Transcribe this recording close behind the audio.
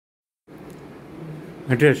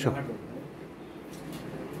Address.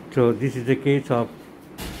 So this is the case of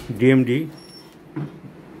DMD,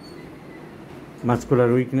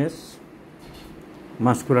 muscular weakness,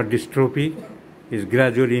 muscular dystrophy is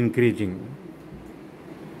gradually increasing.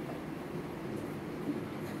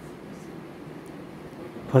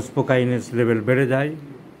 Phosphokinase level বেড়ে যায়,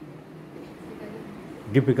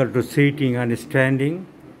 difficult to sitting and standing.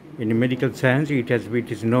 In medical science, it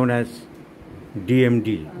is known as DMD,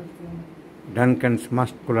 Duncan's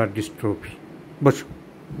muscular dystrophy. বসো।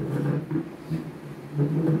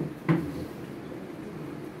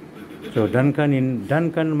 So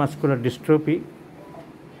Duncan muscular dystrophy,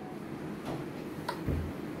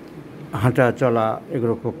 হাঁটা চলা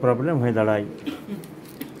এগুলো খুব problem হয়ে দাঁড়ায়।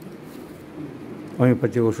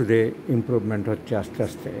 Homeopathy ওষুধে ইমপ্রুভমেন্ট হচ্ছে আস্তে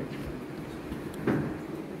আস্তে।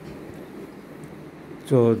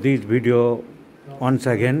 So this video once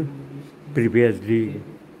again previously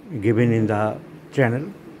given in the channel,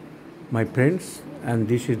 my friends, and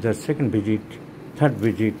this is the third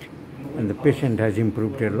visit, and the patient has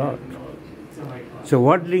improved a lot. So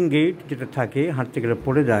waddling gait যেটা থাকে, হাঁটতে গেলে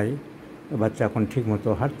পড়ে যায়, বাচ্চা এখন ঠিক মতো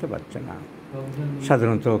হাঁটতে পারছে না।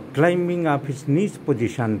 সাধারণত ক্লাইম্বিং আপ হিজ নিচ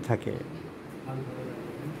পজিশন থাকে।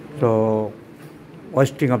 তো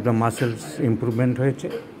wasting of the muscles improvement হয়েছে।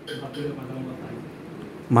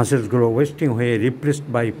 মাসেলসগুলো ওয়েস্টিং হয়ে রিপ্লেসড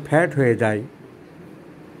বাই ফ্যাট হয়ে যায়,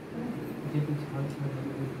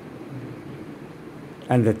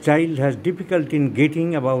 and the child has difficulty in getting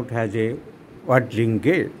about, has a waddling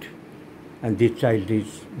gait, and this child is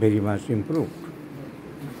very much improved.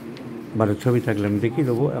 বারো ছবি থাকলে আমি দেখিয়ে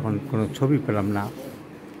দেবো, এখন কোনো ছবি পেলাম না।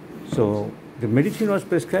 So the medicine was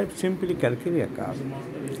prescribed simply calcarea carb.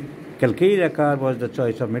 Calcarea carb was the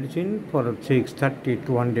choice of medicine for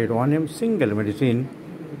 630-200 1M single medicine,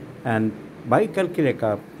 and by calcarea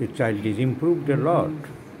carb the child is improved a lot.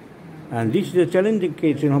 And this is a challenging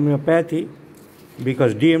case in homeopathy,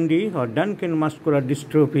 because DMD or Duncan muscular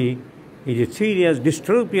dystrophy is a serious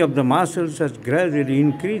dystrophy of the muscles that's gradually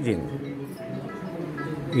increasing.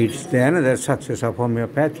 It's another success of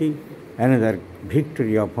homeopathy, another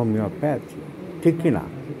victory of homeopathy. ঠিক কি না?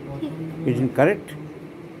 Isn't correct?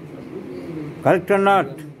 Correct or not?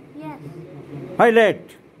 Yes. Highlight.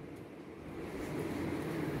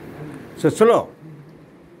 So slow.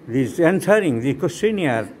 This answering the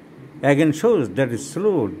questionnaire again shows that it's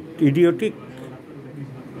slow, idiotic.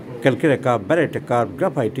 Calcarea carb, barrette carb,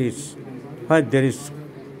 graphite is where there is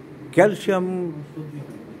calcium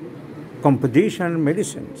composition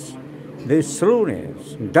medicines. There is slowness,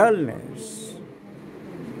 dullness,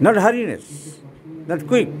 not hurriness, not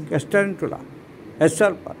quick, as tarantula, as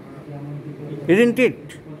serpent. Isn't it?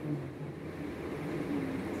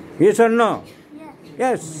 Yes or no? Yes.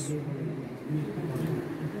 Yes.